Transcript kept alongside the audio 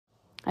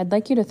I'd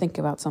like you to think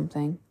about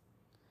something.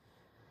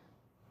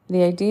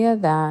 The idea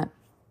that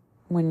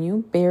when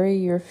you bury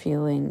your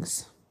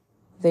feelings,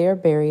 they are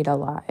buried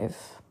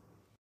alive.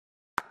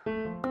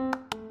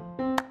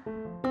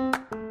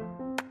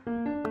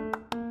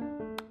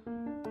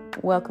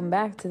 Welcome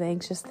back to the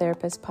Anxious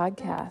Therapist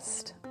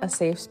Podcast, a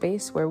safe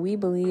space where we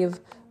believe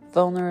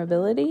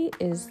vulnerability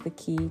is the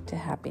key to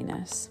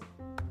happiness.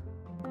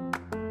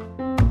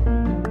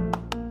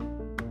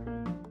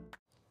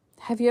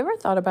 Have you ever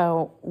thought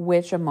about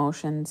which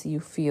emotions you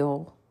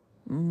feel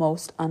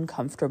most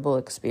uncomfortable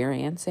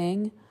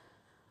experiencing?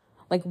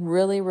 Like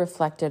really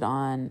reflected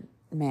on,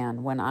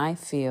 man, when I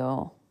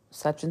feel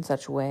such and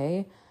such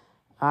way,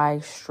 I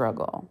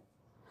struggle.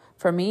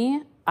 For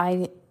me,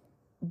 I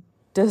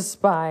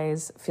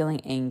despise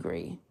feeling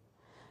angry.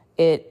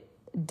 It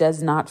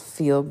does not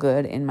feel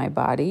good in my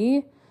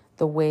body.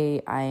 The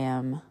way I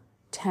am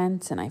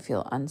tense and I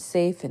feel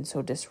unsafe and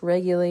so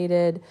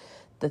dysregulated.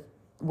 The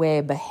way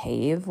I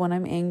behave when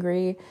I'm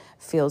angry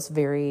feels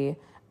very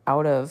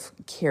out of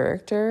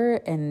character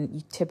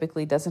and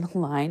typically doesn't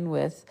align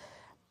with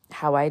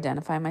how I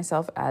identify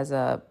myself as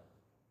a,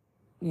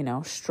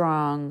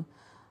 strong,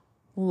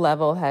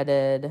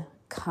 level-headed,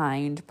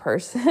 kind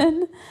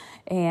person.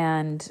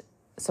 And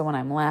so when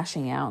I'm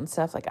lashing out and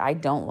stuff, I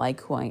don't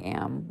like who I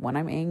am when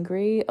I'm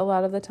angry a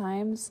lot of the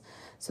times.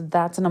 So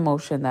that's an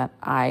emotion that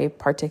I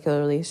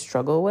particularly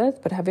struggle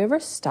with. But have you ever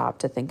stopped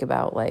to think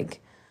about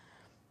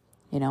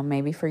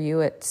maybe for you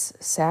it's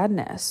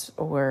sadness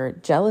or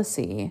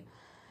jealousy.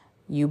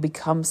 You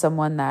become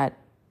someone that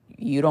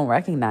you don't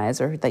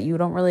recognize or that you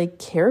don't really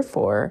care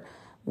for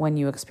when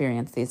you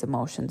experience these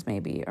emotions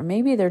maybe. Or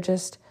maybe they're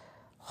just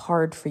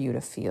hard for you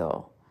to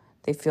feel.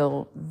 They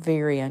feel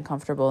very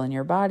uncomfortable in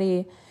your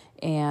body.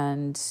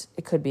 And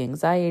it could be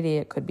anxiety,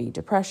 it could be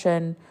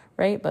depression,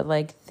 right?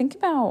 But think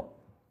about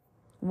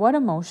what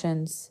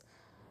emotions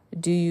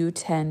do you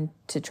tend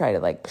to try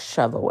to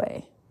shove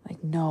away?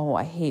 No,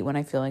 I hate when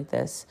I feel like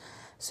this.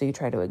 So you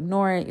try to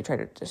ignore it, you try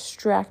to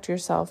distract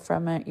yourself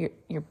from it,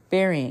 you're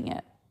burying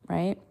it,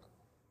 right?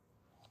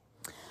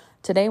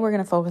 Today we're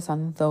going to focus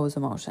on those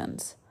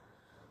emotions,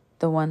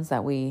 the ones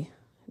that we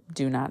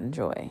do not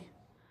enjoy.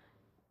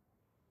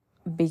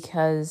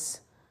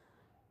 Because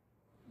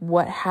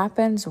what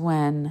happens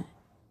when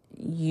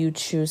you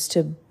choose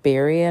to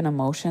bury an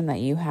emotion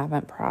that you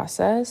haven't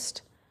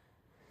processed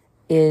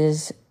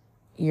is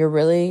you're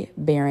really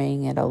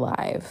burying it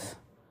alive.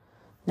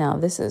 Now,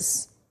 this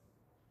is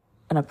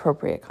an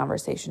appropriate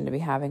conversation to be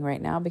having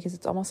right now because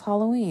it's almost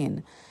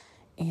Halloween.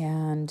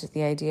 And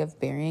the idea of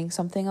burying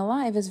something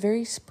alive is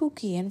very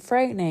spooky and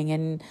frightening.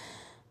 And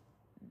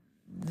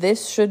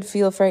this should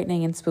feel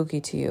frightening and spooky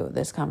to you,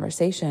 this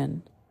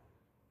conversation.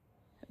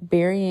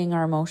 Burying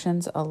our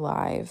emotions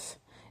alive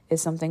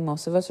is something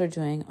most of us are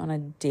doing on a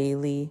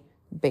daily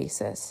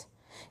basis.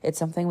 It's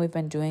something we've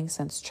been doing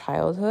since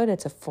childhood.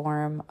 It's a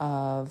form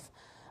of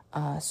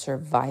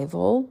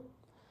survival,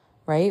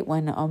 right?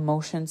 When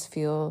emotions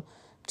feel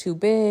too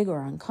big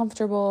or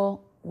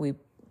uncomfortable, we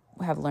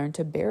have learned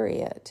to bury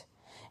it.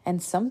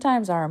 And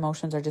sometimes our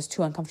emotions are just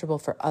too uncomfortable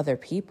for other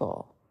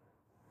people.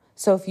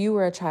 So if you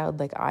were a child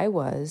like I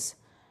was,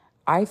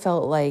 I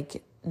felt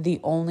like the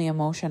only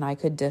emotion I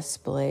could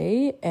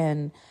display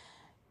and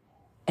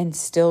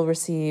still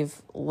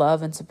receive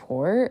love and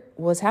support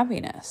was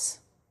happiness.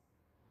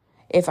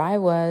 If I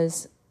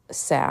was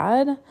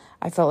sad,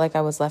 I felt like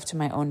I was left to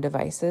my own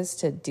devices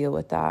to deal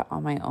with that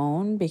on my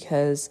own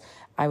because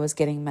I was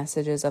getting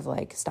messages of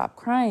stop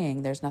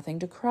crying. There's nothing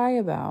to cry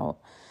about.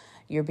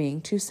 You're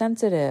being too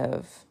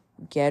sensitive.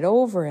 Get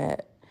over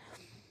it.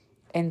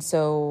 And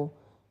so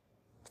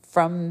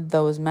from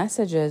those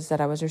messages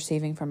that I was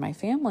receiving from my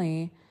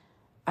family,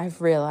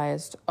 I've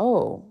realized,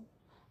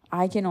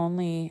 I can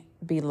only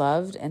be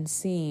loved and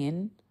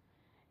seen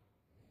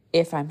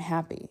if I'm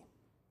happy.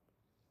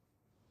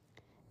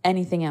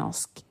 Anything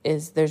else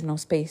there's no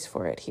space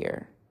for it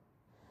here.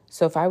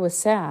 So if I was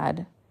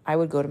sad, I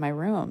would go to my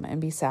room and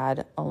be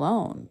sad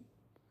alone,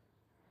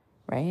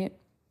 right?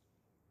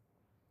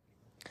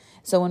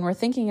 So when we're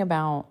thinking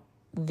about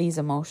these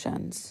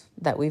emotions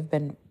that we've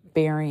been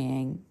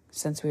burying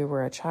since we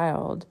were a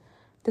child,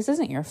 this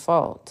isn't your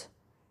fault.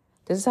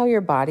 This is how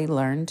your body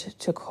learned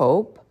to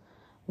cope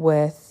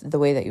with the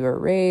way that you were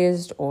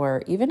raised,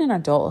 or even in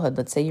adulthood.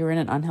 Let's say you were in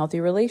an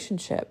unhealthy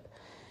relationship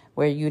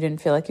where you didn't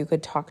feel like you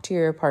could talk to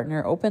your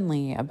partner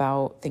openly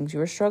about things you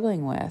were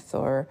struggling with,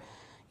 or,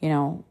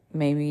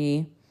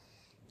 maybe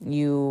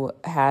you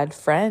had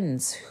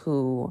friends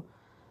who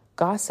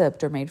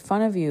gossiped or made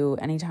fun of you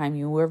anytime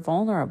you were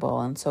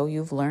vulnerable. And so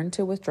you've learned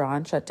to withdraw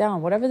and shut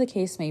down, whatever the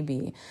case may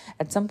be.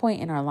 At some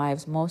point in our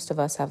lives, most of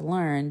us have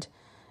learned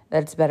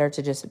that it's better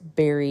to just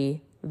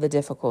bury the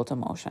difficult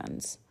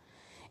emotions.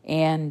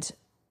 And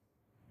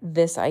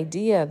this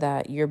idea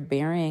that you're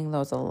burying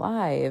those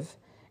alive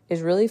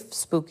is really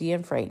spooky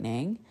and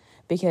frightening,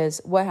 because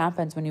what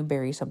happens when you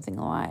bury something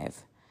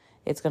alive?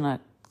 It's going to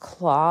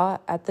claw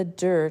at the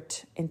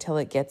dirt until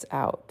it gets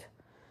out,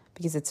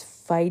 because it's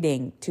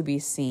fighting to be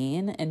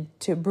seen and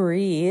to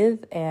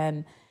breathe.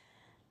 And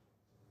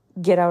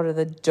get out of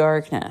the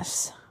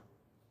darkness.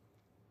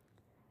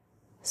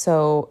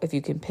 So if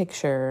you can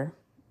picture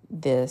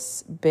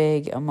this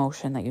big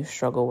emotion that you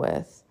struggle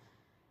with,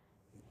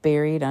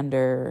 buried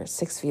under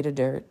 6 feet of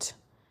dirt,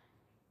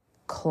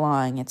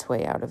 clawing its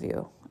way out of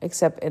you.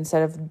 Except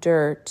instead of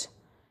dirt,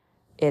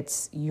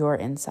 it's your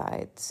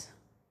insides.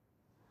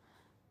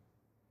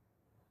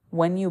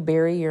 When you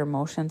bury your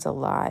emotions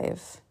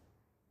alive,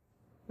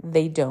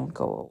 they don't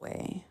go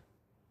away.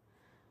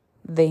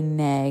 They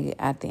nag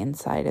at the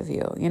inside of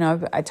you. You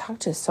know, I talk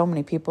to so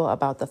many people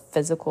about the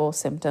physical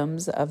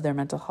symptoms of their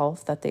mental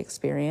health that they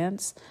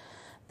experience.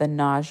 The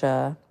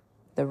nausea,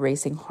 the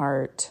racing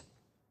heart,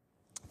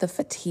 the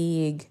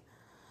fatigue,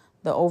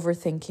 the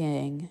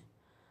overthinking,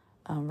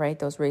 right?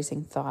 Those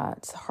racing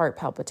thoughts, heart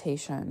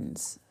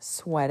palpitations,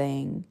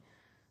 sweating,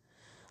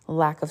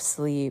 lack of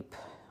sleep,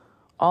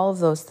 all of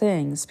those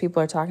things.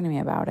 People are talking to me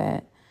about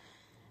it,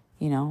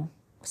 you know,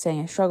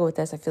 saying, I struggle with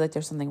this. I feel like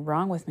there's something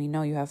wrong with me.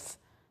 No, you have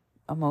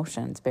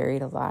emotions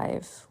buried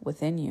alive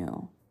within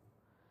you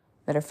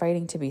that are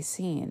fighting to be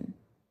seen.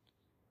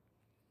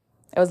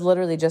 I was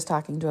literally just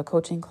talking to a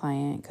coaching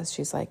client because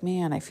she's like,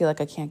 man, I feel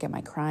like I can't get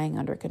my crying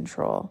under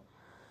control.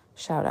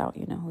 Shout out,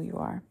 you know who you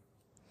are.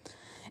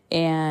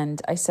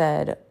 And I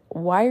said,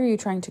 why are you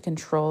trying to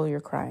control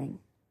your crying?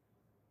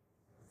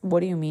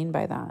 What do you mean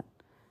by that?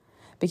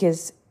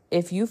 Because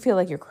if you feel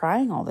like you're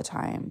crying all the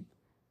time,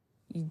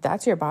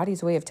 that's your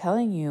body's way of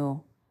telling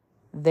you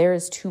there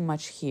is too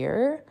much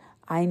here.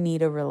 I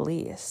need a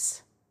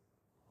release.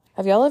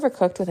 Have y'all ever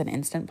cooked with an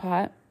Instant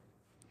Pot?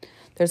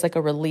 There's like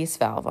a release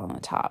valve on the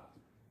top,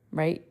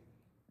 right?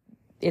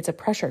 It's a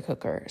pressure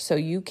cooker. So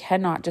you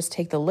cannot just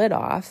take the lid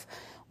off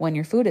when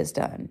your food is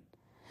done.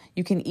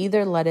 You can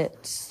either let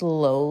it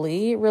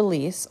slowly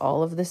release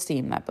all of the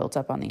steam that built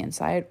up on the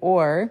inside,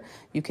 or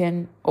you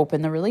can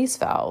open the release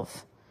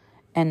valve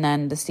and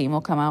then the steam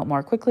will come out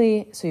more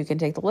quickly so you can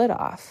take the lid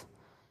off.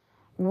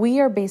 We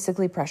are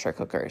basically pressure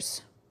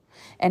cookers.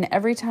 And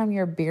every time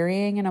you're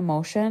burying an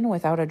emotion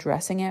without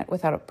addressing it,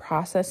 without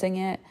processing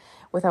it,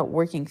 without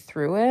working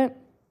through it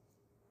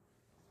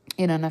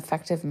in an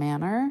effective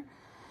manner,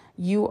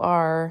 you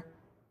are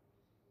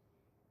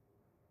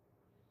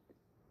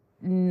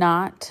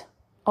not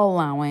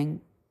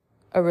allowing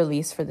a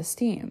release for the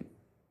steam.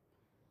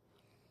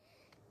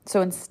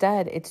 So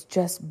instead, it's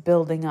just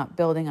building up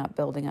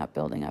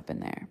in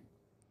there.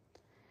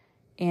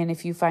 And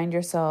if you find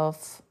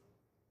yourself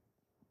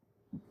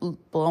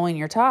blowing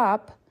your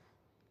top,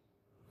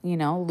 you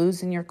know,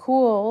 losing your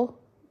cool,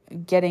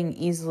 getting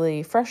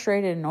easily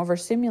frustrated and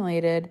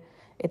overstimulated,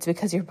 it's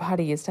because your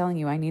body is telling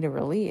you, I need a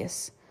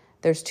release.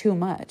 There's too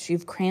much.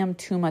 You've crammed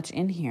too much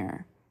in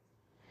here.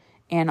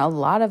 And a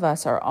lot of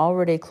us are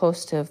already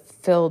close to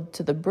filled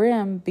to the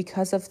brim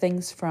because of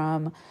things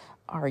from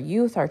our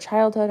youth, our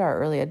childhood, our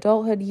early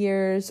adulthood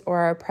years, or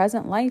our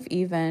present life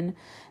even,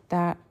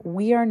 that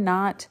we are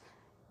not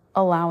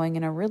allowing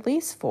in a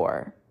release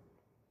for.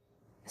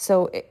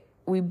 So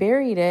we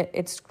buried it.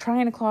 It's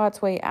trying to claw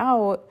its way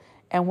out,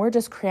 and we're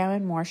just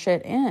cramming more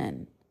shit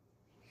in.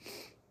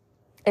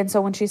 And so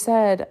when she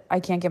said, I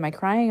can't get my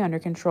crying under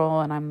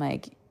control, and I'm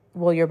like,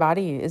 well, your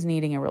body is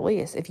needing a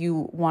release. If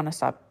you want to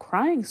stop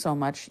crying so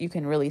much, you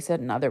can release it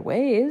in other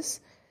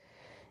ways,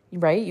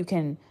 right? You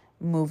can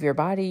move your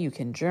body, you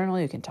can journal,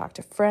 you can talk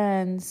to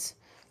friends,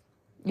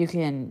 you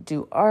can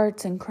do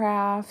arts and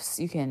crafts,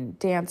 you can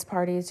dance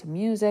parties to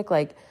music.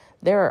 Like,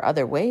 there are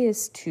other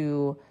ways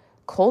to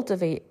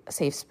cultivate a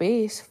safe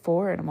space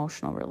for an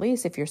emotional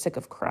release if you're sick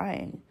of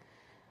crying.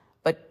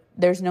 But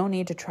there's no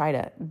need to try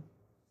to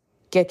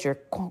get your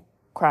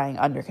crying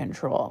under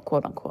control,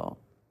 quote unquote,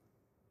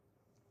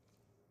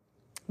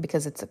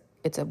 because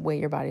it's a way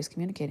your body's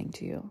communicating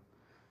to you.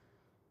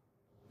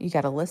 You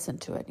got to listen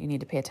to it. You need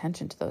to pay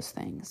attention to those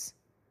things.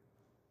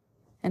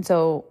 And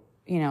so,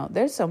 you know,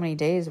 there's so many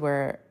days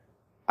where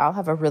I'll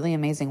have a really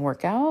amazing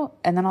workout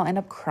and then I'll end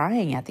up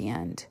crying at the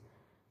end.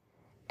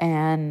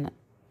 And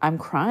I'm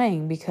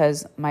crying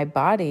because my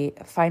body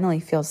finally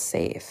feels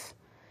safe.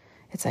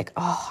 It's like,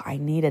 oh, I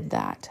needed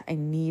that. I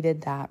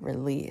needed that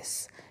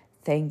release.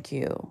 Thank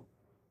you.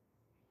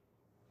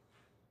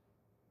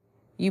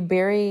 You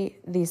bury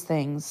these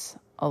things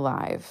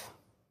alive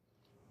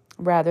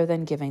rather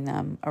than giving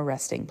them a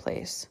resting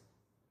place.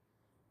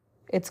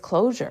 It's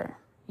closure.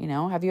 You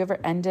know, have you ever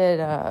ended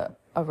a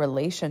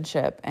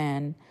relationship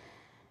and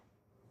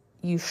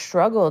you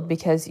struggled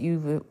because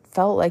you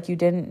felt like you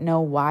didn't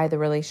know why the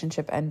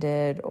relationship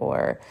ended,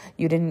 or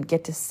you didn't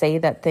get to say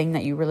that thing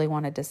that you really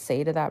wanted to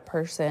say to that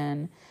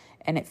person,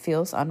 and it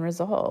feels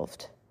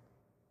unresolved?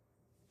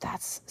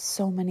 That's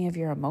so many of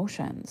your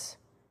emotions.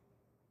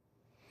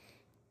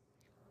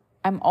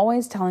 I'm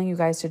always telling you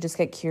guys to just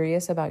get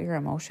curious about your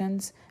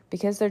emotions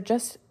because they're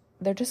just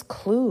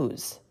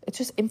clues. It's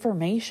just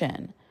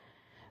information.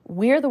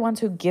 We're the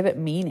ones who give it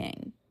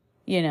meaning.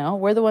 You know,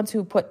 we're the ones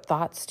who put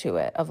thoughts to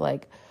it of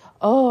like,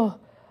 oh,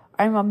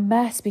 I'm a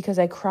mess because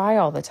I cry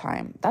all the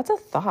time. That's a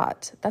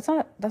thought. That's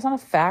not a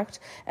fact.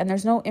 And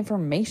there's no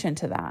information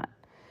to that.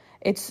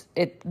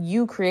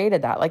 You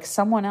created that. Like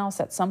someone else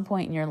at some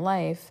point in your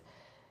life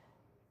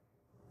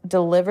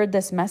delivered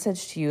this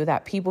message to you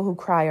that people who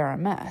cry are a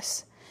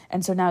mess.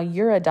 And so now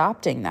you're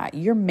adopting that.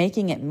 You're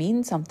making it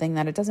mean something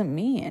that it doesn't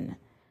mean.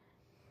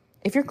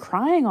 If you're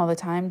crying all the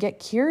time, get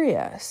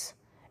curious.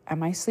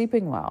 Am I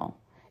sleeping well?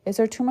 Is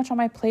there too much on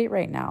my plate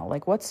right now?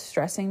 Like, what's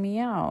stressing me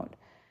out?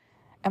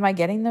 Am I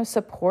getting the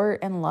support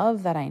and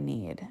love that I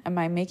need? Am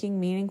I making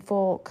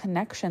meaningful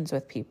connections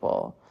with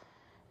people?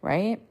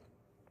 Right?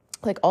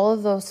 Like, all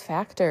of those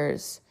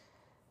factors,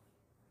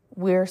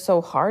 we're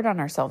so hard on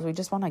ourselves. We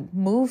just want to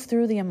move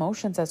through the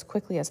emotions as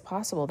quickly as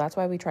possible. That's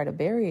why we try to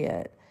bury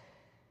it.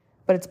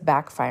 But it's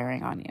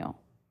backfiring on you.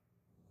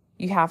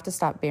 You have to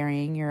stop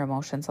burying your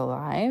emotions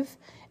alive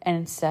and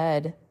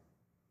instead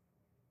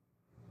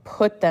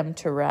put them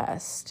to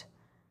rest.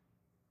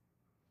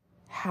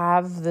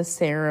 Have the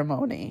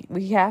ceremony.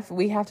 We have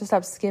to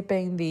stop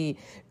skipping the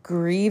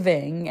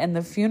grieving and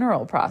the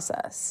funeral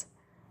process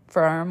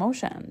for our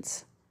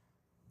emotions.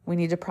 We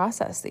need to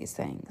process these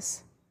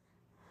things.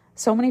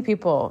 So many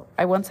people,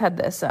 I once had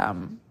this,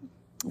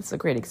 it's a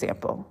great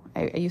example.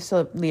 I used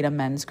to lead a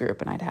men's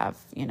group, and I'd have,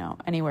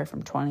 anywhere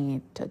from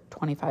 20 to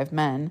 25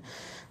 men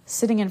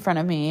sitting in front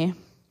of me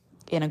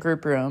in a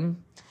group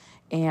room,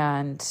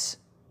 and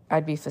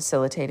I'd be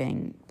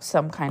facilitating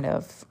some kind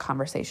of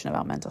conversation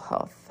about mental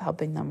health,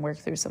 helping them work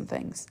through some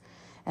things.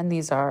 And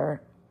these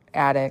are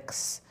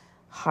addicts,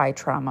 high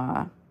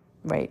trauma,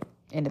 right,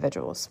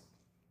 individuals.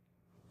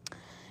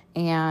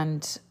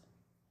 And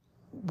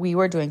we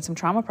were doing some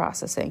trauma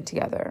processing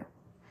together,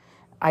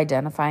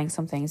 identifying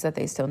some things that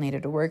they still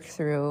needed to work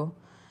through.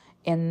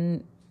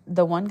 And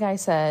the one guy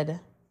said,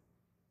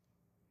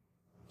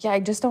 yeah, I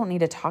just don't need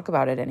to talk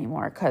about it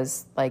anymore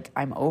because,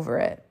 I'm over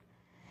it.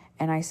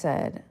 And I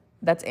said,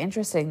 that's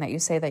interesting that you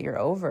say that you're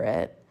over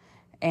it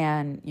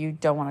and you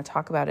don't want to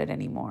talk about it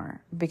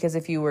anymore. Because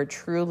if you were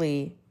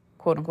truly,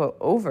 quote unquote,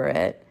 over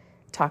it,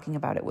 talking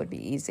about it would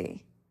be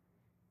easy.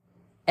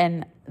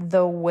 And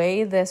the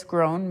way this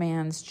grown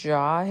man's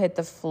jaw hit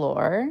the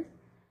floor,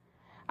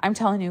 I'm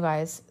telling you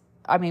guys,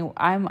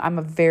 I'm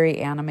a very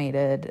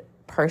animated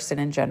person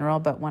in general,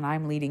 but when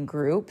I'm leading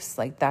groups,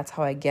 that's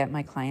how I get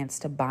my clients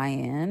to buy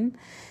in.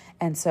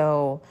 And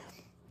so,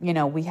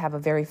 we have a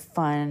very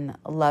fun,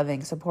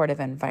 loving,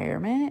 supportive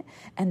environment.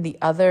 And the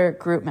other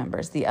group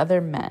members, the other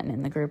men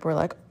in the group were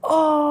like,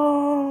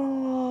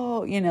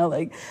 oh,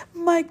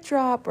 mic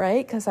drop,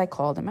 right? Because I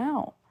called him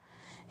out.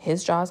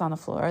 His jaw's on the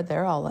floor.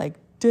 They're all like,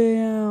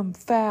 damn,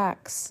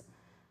 facts.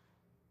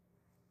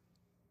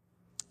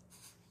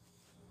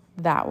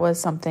 That was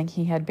something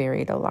he had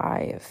buried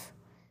alive.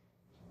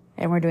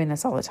 And we're doing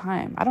this all the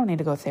time. I don't need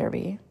to go to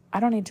therapy. I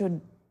don't need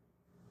to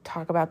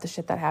talk about the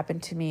shit that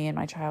happened to me in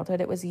my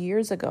childhood. It was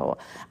years ago.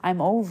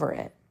 I'm over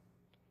it.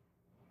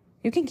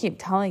 You can keep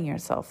telling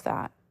yourself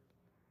that,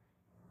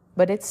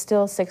 but it's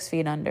still 6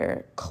 feet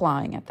under,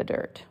 clawing at the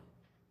dirt.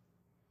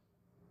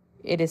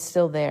 It is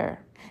still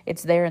there.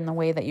 It's there in the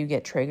way that you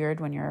get triggered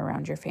when you're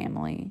around your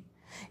family.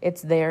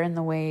 It's there in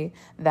the way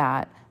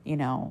that,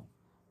 you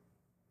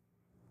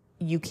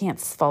can't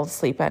fall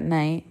asleep at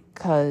night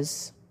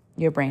because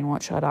your brain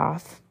won't shut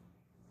off.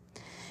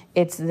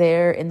 It's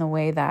there in the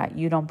way that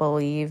you don't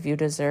believe you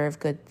deserve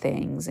good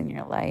things in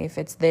your life.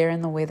 It's there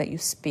in the way that you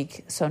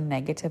speak so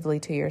negatively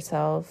to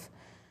yourself.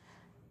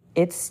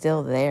 It's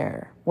still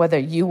there, whether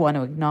you want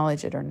to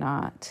acknowledge it or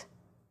not.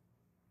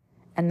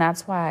 And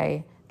that's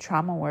why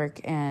trauma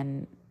work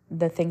and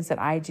the things that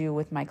I do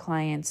with my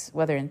clients,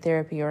 whether in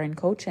therapy or in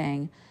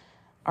coaching,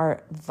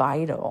 are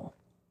vital.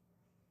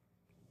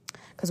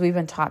 Because we've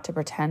been taught to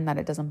pretend that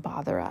it doesn't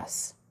bother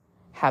us.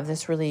 Have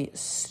this really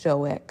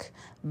stoic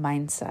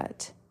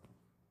mindset.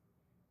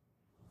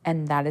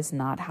 And that is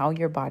not how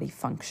your body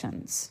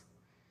functions.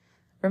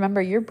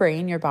 Remember, your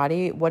brain, your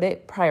body, what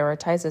it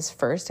prioritizes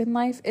first in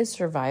life is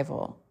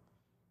survival.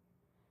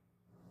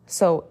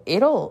 So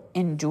it'll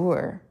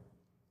endure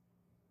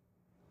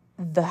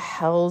the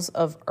hells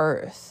of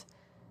earth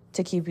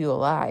to keep you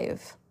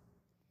alive.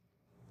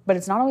 But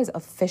it's not always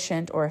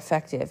efficient or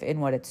effective in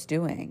what it's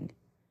doing.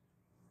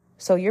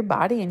 So your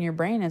body and your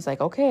brain is like,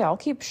 okay, I'll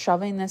keep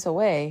shoving this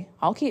away.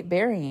 I'll keep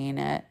burying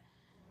it.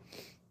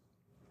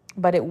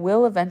 But it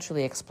will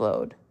eventually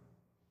explode.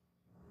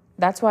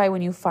 That's why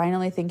when you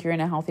finally think you're in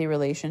a healthy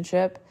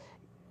relationship,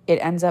 it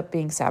ends up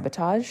being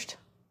sabotaged,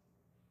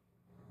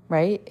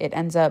 right? It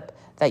ends up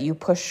that you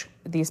push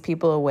these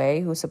people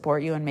away who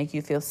support you and make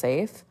you feel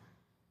safe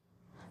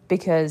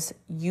because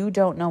you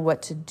don't know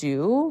what to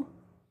do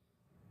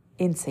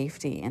in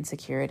safety and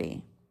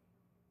security.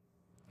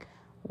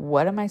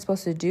 What am I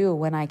supposed to do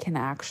when I can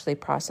actually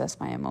process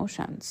my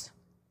emotions?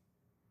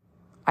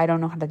 I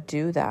don't know how to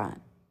do that.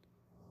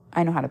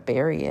 I know how to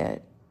bury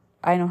it.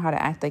 I know how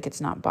to act like it's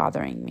not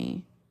bothering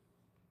me.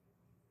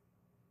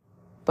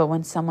 But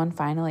when someone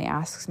finally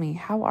asks me,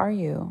 how are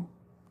you?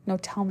 No,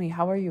 tell me,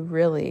 how are you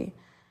really?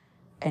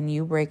 And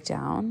you break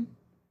down,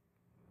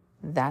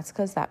 that's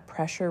because that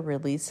pressure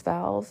release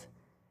valve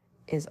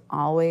is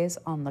always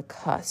on the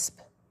cusp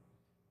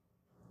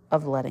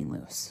of letting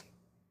loose.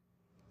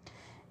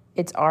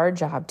 It's our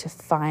job to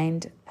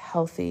find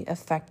healthy,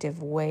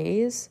 effective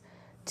ways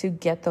to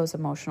get those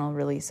emotional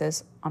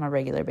releases on a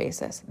regular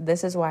basis.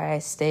 This is why I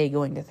stay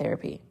going to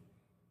therapy.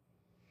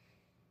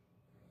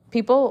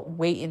 People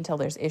wait until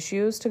there's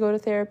issues to go to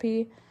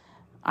therapy.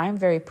 I'm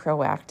very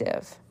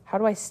proactive. How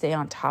do I stay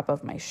on top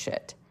of my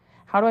shit?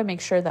 How do I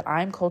make sure that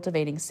I'm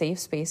cultivating safe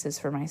spaces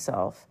for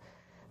myself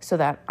so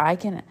that I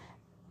can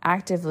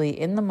actively,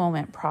 in the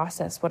moment,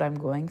 process what I'm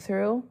going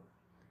through?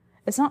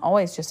 It's not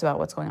always just about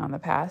what's going on in the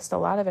past. A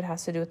lot of it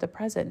has to do with the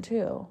present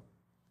too.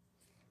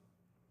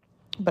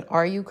 But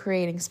are you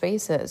creating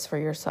spaces for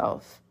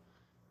yourself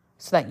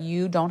so that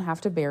you don't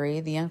have to bury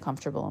the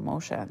uncomfortable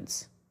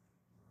emotions,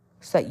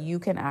 so that you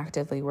can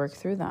actively work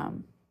through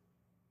them?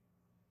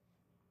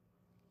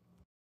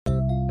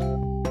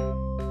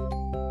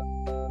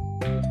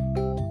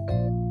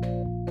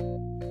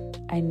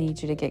 I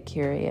need you to get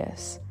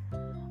curious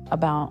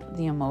about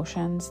the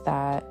emotions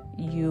that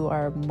you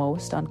are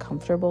most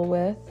uncomfortable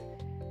with,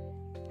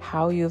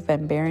 how you've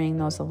been burying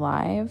those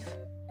alive,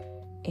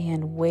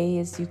 and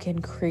ways you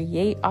can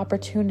create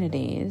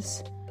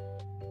opportunities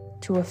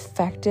to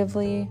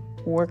effectively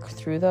work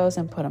through those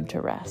and put them to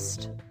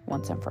rest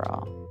once and for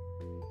all.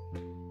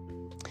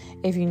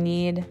 If you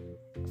need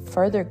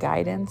further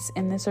guidance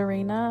in this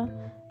arena,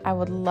 I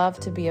would love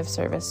to be of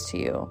service to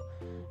you.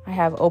 I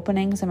have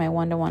openings in my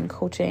one-to-one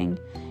coaching,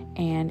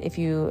 and if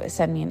you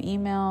send me an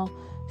email,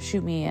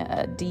 shoot me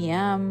a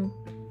DM,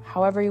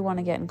 however you want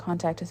to get in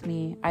contact with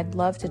me, I'd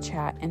love to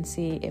chat and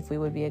see if we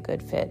would be a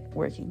good fit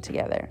working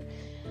together.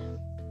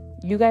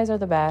 You guys are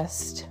the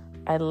best.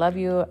 I love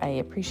you. I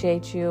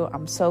appreciate you.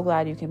 I'm so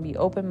glad you can be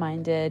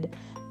open-minded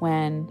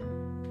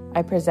when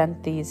I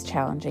present these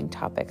challenging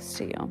topics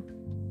to you.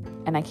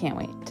 And I can't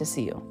wait to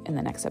see you in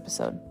the next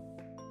episode.